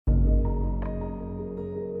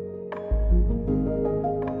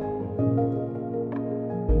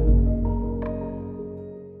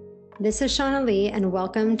This is Shauna Lee, and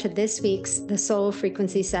welcome to this week's The Soul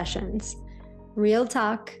Frequency Sessions. Real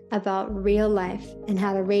talk about real life and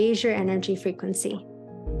how to raise your energy frequency.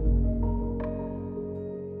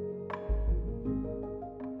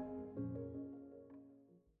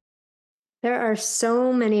 There are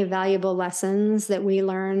so many valuable lessons that we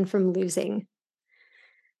learn from losing.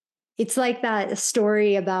 It's like that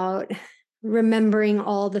story about remembering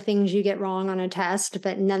all the things you get wrong on a test,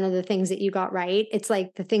 but none of the things that you got right. It's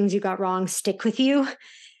like the things you got wrong stick with you,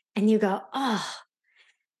 and you go, oh,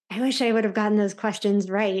 I wish I would have gotten those questions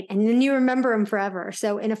right. And then you remember them forever.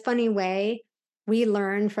 So, in a funny way, we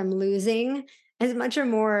learn from losing as much or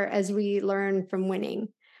more as we learn from winning.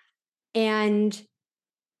 And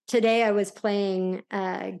today I was playing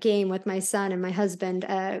a game with my son and my husband,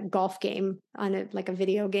 a golf game on a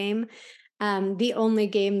video game. The only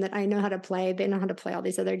game that I know how to play. They know how to play all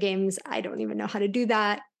these other games. I don't even know how to do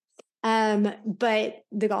that. But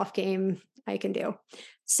the golf game I can do.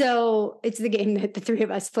 So it's the game that the three of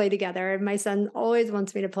us play together. And my son always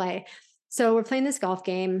wants me to play. So we're playing this golf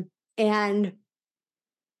game, and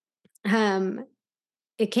um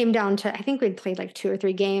it came down to, I think we'd played like two or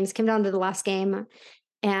three games, came down to the last game,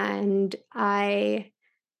 and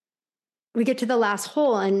we get to the last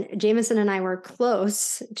hole, and Jameson and I were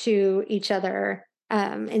close to each other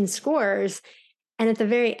in scores. And at the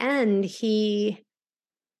very end,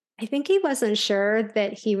 I think he wasn't sure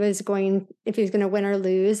that if he was going to win or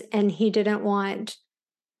lose, and he didn't want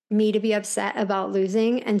me to be upset about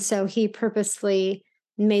losing. And so he purposely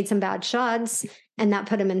made some bad shots, and that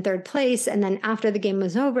put him in third place. And then after the game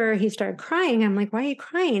was over, he started crying. I'm like, why are you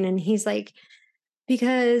crying? And he's like,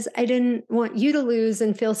 because I didn't want you to lose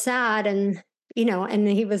and feel sad. And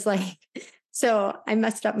he was like, so I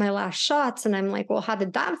messed up my last shots. And I'm like, well, how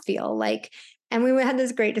did that feel? And we had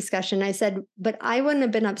this great discussion. I said, but I wouldn't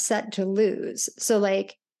have been upset to lose. So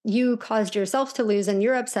you caused yourself to lose and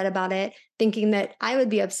you're upset about it, thinking that I would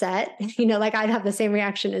be upset, I'd have the same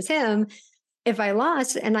reaction as him if I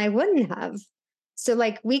lost, and I wouldn't have. So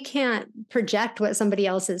we can't project what somebody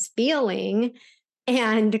else is feeling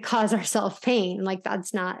and cause ourselves pain.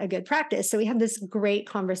 That's not a good practice. So we had this great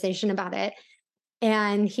conversation about it.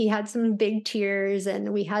 And he had some big tears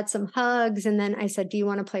and we had some hugs. And then I said, do you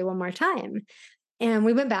want to play one more time? And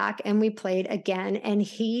we went back and we played again. And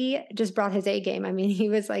he just brought his A game. I mean, he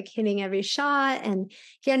was hitting every shot, and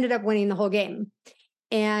he ended up winning the whole game.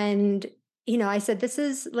 And, I said, this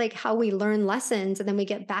is how we learn lessons. And then we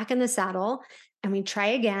get back in the saddle and we try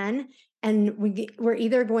again. And we're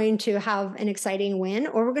either going to have an exciting win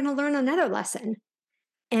or we're going to learn another lesson.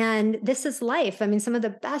 And this is life. I mean, some of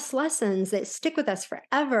the best lessons that stick with us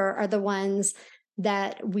forever are the ones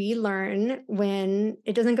that we learn when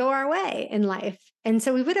it doesn't go our way in life. And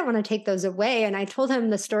so we wouldn't want to take those away. And I told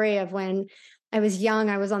him the story of when I was young,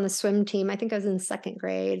 I was on the swim team. I think I was in second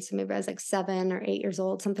grade. So maybe I was 7 or 8 years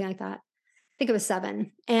old, something like that. I think it was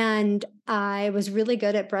 7. And I was really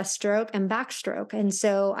good at breaststroke and backstroke. And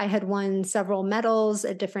so I had won several medals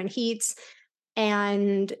at different heats.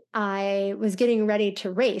 And I was getting ready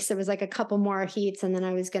to race. There was a couple more heats and then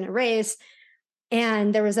I was going to race.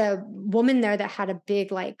 And there was a woman there that had a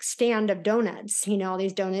big stand of donuts, all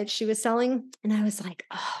these donuts she was selling. And I was like,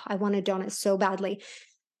 oh, I want a donut so badly.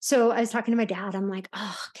 So I was talking to my dad. I'm like,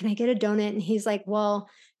 oh, can I get a donut? And he's like, well,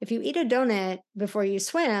 if you eat a donut before you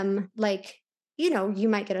swim, you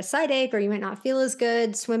might get a side ache or you might not feel as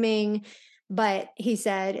good swimming. But he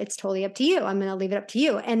said, it's totally up to you. I'm going to leave it up to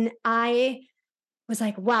you. And I was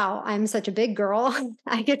like, wow, I'm such a big girl.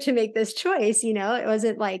 I get to make this choice. It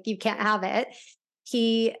wasn't you can't have it.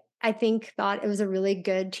 He, I think, thought it was a really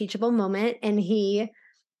good teachable moment. And he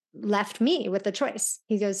left me with the choice.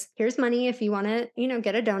 He goes, here's money if you want to,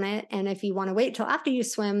 get a donut. And if you want to wait till after you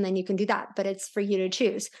swim, then you can do that. But it's for you to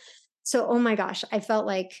choose. So, oh my gosh, I felt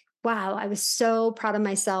wow, I was so proud of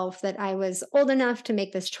myself that I was old enough to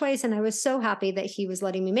make this choice. And I was so happy that he was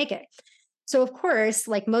letting me make it. So of course,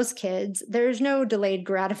 like most kids, there's no delayed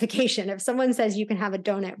gratification. If someone says you can have a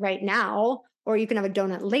donut right now, or you can have a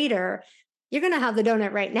donut later, you're going to have the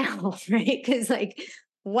donut right now, right? Because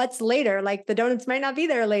what's later? The donuts might not be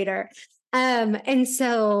there later. And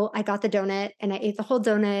so I got the donut and I ate the whole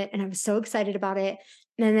donut and I was so excited about it.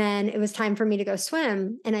 And then it was time for me to go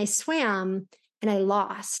swim, and I swam and I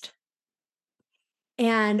lost.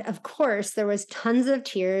 And of course, there was tons of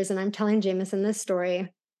tears, and I'm telling Jameson this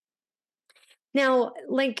story. Now,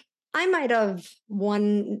 I might have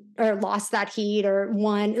won or lost that heat or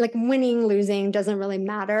won, winning, losing doesn't really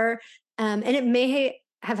matter. And it may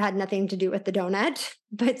have had nothing to do with the donut.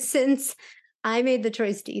 But since I made the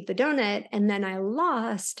choice to eat the donut and then I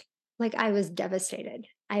lost, I was devastated.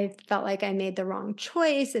 I felt like I made the wrong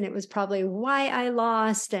choice and it was probably why I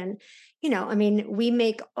lost. And, I mean, we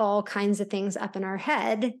make all kinds of things up in our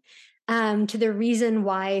head to the reason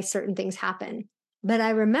why certain things happen. But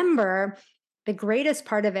I remember the greatest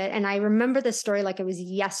part of it, and I remember the story like it was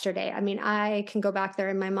yesterday. I mean, I can go back there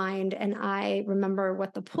in my mind and I remember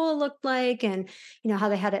what the pool looked like and, how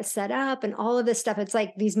they had it set up and all of this stuff. It's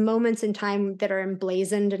like these moments in time that are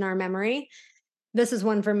emblazoned in our memory. This is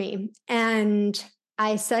one for me. And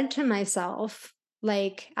I said to myself,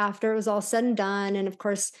 like, after it was all said and done, and of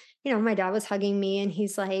course, my dad was hugging me and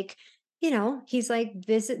he's like,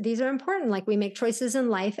 these are important. Like, we make choices in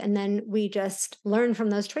life and then we just learn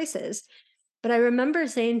from those choices. But I remember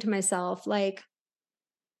saying to myself, like,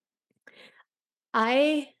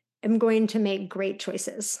 I am going to make great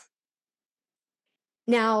choices.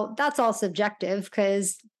 Now, that's all subjective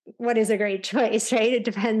because what is a great choice, right? It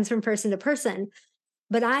depends from person to person.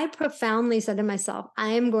 But I profoundly said to myself, I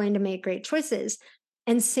am going to make great choices.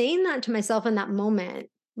 And saying that to myself in that moment,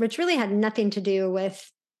 which really had nothing to do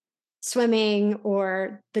with swimming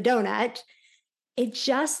or the donut, it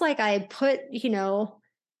just like I put,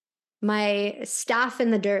 my staff in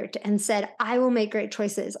the dirt and said, I will make great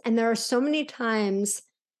choices. And there are so many times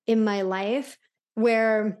in my life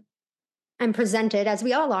where I'm presented, as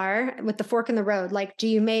we all are, with the fork in the road. Like, do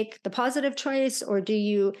you make the positive choice or do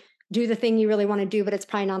you do the thing you really want to do, but it's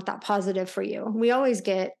probably not that positive for you? We always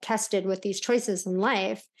get tested with these choices in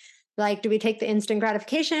life. Like, do we take the instant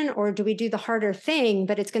gratification or do we do the harder thing,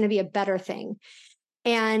 but it's going to be a better thing?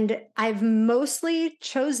 And I've mostly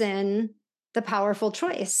chosen the powerful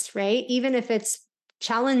choice, right? Even if it's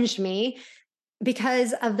challenged me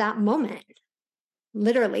because of that moment,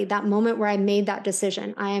 literally that moment where I made that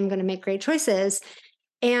decision. I am going to make great choices.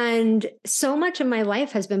 And so much of my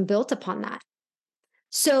life has been built upon that.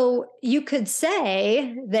 So you could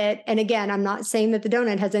say that, and again, I'm not saying that the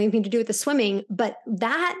donut has anything to do with the swimming, but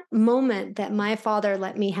that moment that my father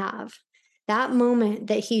let me have, that moment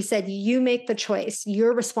that he said, you make the choice,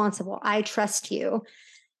 you're responsible, I trust you.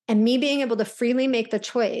 And me being able to freely make the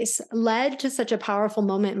choice led to such a powerful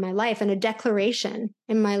moment in my life and a declaration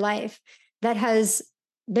in my life that has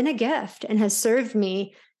been a gift and has served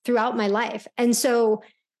me throughout my life. And so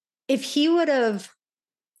if he would have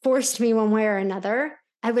forced me one way or another,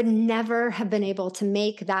 I would never have been able to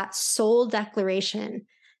make that soul declaration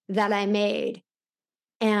that I made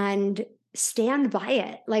and stand by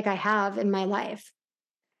it like I have in my life.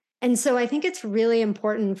 And so I think it's really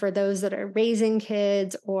important for those that are raising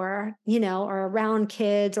kids or, are around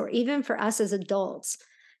kids, or even for us as adults,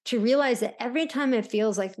 to realize that every time it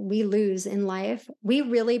feels like we lose in life, we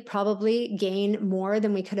really probably gain more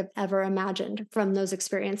than we could have ever imagined from those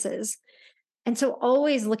experiences. And so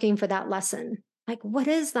always looking for that lesson, like, what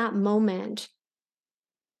does that moment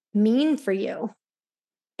mean for you?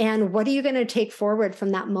 And what are you going to take forward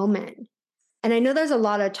from that moment? And I know there's a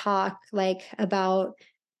lot of talk like about,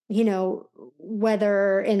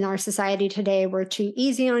 whether in our society today we're too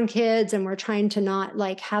easy on kids and we're trying to not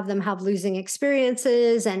like have them have losing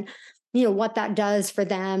experiences and, what that does for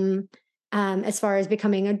them as far as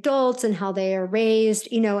becoming adults and how they are raised,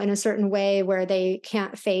 in a certain way where they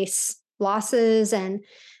can't face losses. And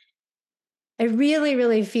I really,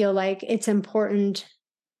 really feel like it's important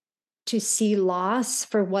to see loss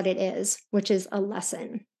for what it is, which is a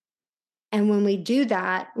lesson. And when we do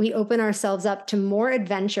that, we open ourselves up to more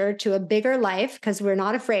adventure, to a bigger life, because we're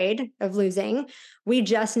not afraid of losing. We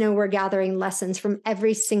just know we're gathering lessons from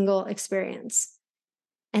every single experience.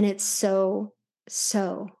 And it's so,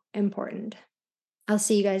 so important. I'll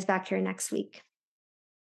see you guys back here next week.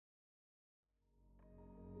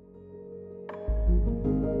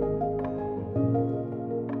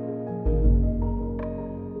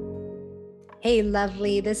 Hey,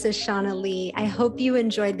 lovely. This is Shauna Lee. I hope you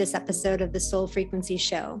enjoyed this episode of the Soul Frequency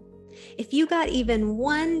Show. If you got even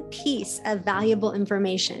one piece of valuable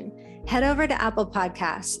information, head over to Apple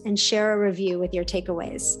Podcasts and share a review with your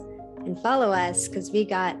takeaways. And follow us because we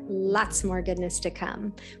got lots more goodness to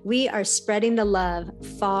come. We are spreading the love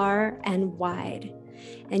far and wide.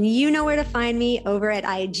 And you know where to find me over at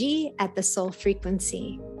IG at The Soul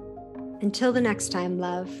Frequency. Until the next time,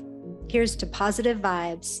 love, here's to positive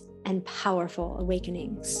vibes and powerful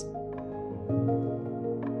awakenings.